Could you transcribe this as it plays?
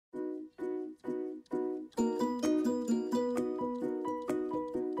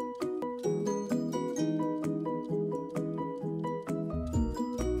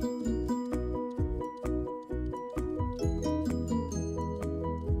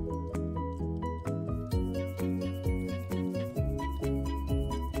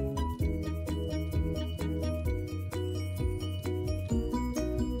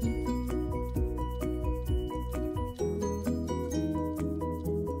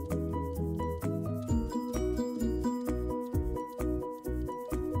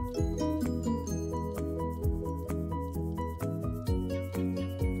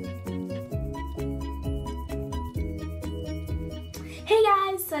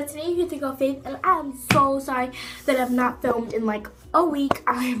So today you're to go Faith, and I'm so sorry that I've not filmed in like a week.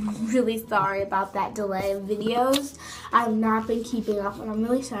 I'm really sorry about that delay of videos. I've not been keeping up, and I'm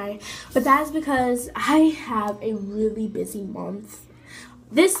really sorry. But that's because I have a really busy month.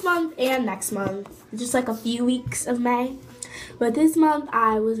 This month and next month, just like a few weeks of May. But this month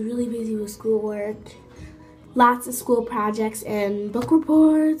I was really busy with schoolwork, lots of school projects and book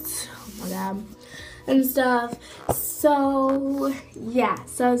reports. Oh my god. And stuff. So yeah,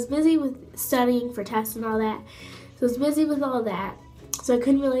 so I was busy with studying for tests and all that. So I was busy with all that. So I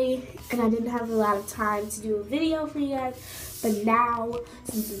couldn't really, and I didn't have a lot of time to do a video for you guys. But now,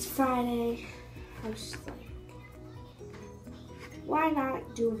 since it's Friday, I was just like, why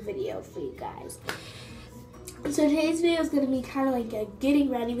not do a video for you guys? So today's video is going to be kind of like a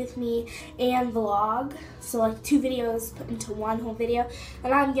getting ready with me and vlog. So like 2 videos put into one whole video.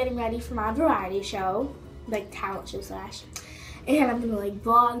 And I'm getting ready for my variety show, like talent show slash. And I'm going to like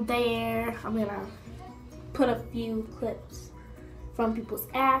vlog there. I'm going to put a few clips from people's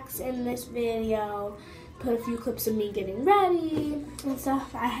acts in this video. Put a few clips of me getting ready and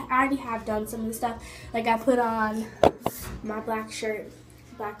stuff. I already have done some of the stuff. Like I put on my black shirt,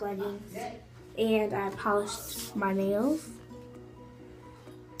 black leggings. And I polished my nails.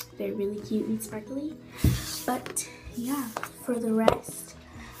 They're really cute and sparkly. But yeah, for the rest,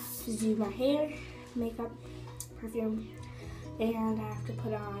 just do my hair, makeup, perfume, and I have to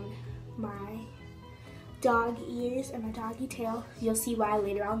put on my dog ears and my doggy tail. You'll see why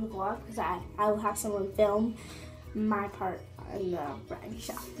later on in the vlog, because I will have someone film my part in the variety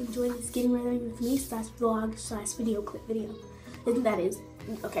show. Enjoy this getting ready with me slash vlog slash video clip video. I think that is.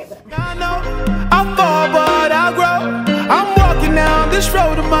 Okay, whatever. I know I fall, but I grow. I'm walking down this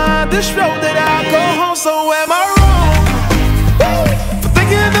road of mine, this road that I go home. So am I wrong for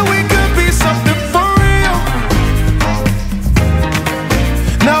thinking that we could be something for real?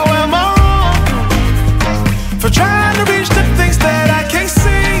 Now am I wrong for trying to reach the things that I can't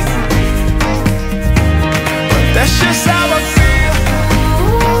see? But that's just how I feel.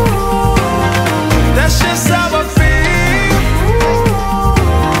 That's just how I feel.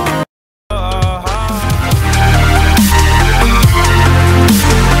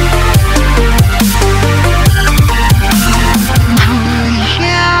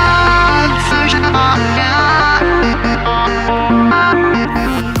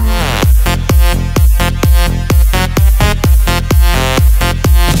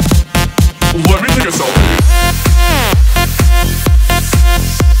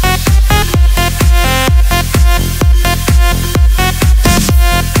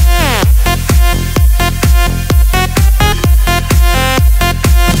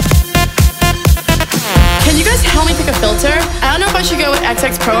 I don't know if I should go with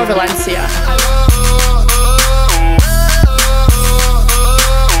XX Pro or Valencia.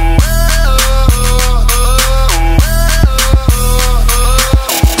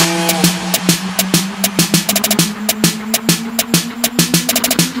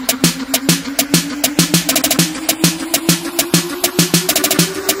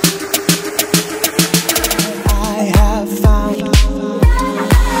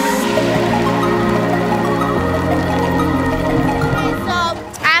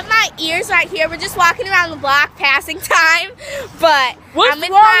 Right here, we're just walking around the block, passing time. But what's I'm with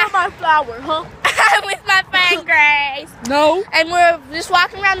wrong with my flower, huh? I'm with my friend Grace. No. And we're just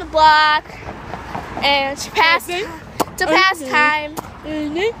walking around the block, and to pass time.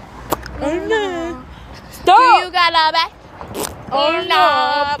 Stop. Do you got a back? Oh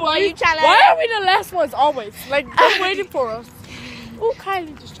no, boy, you trying? Why are we the last ones always? Like they're waiting for us. Oh,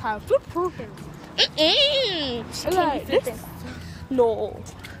 Kylie just trying to flip her hair. Like this? No.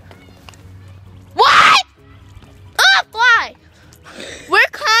 What? Oh, fly! We're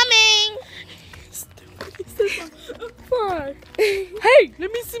coming! Fly. Hey,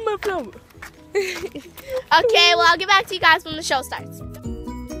 let me see my flower. Okay, well, I'll get back to you guys when the show starts.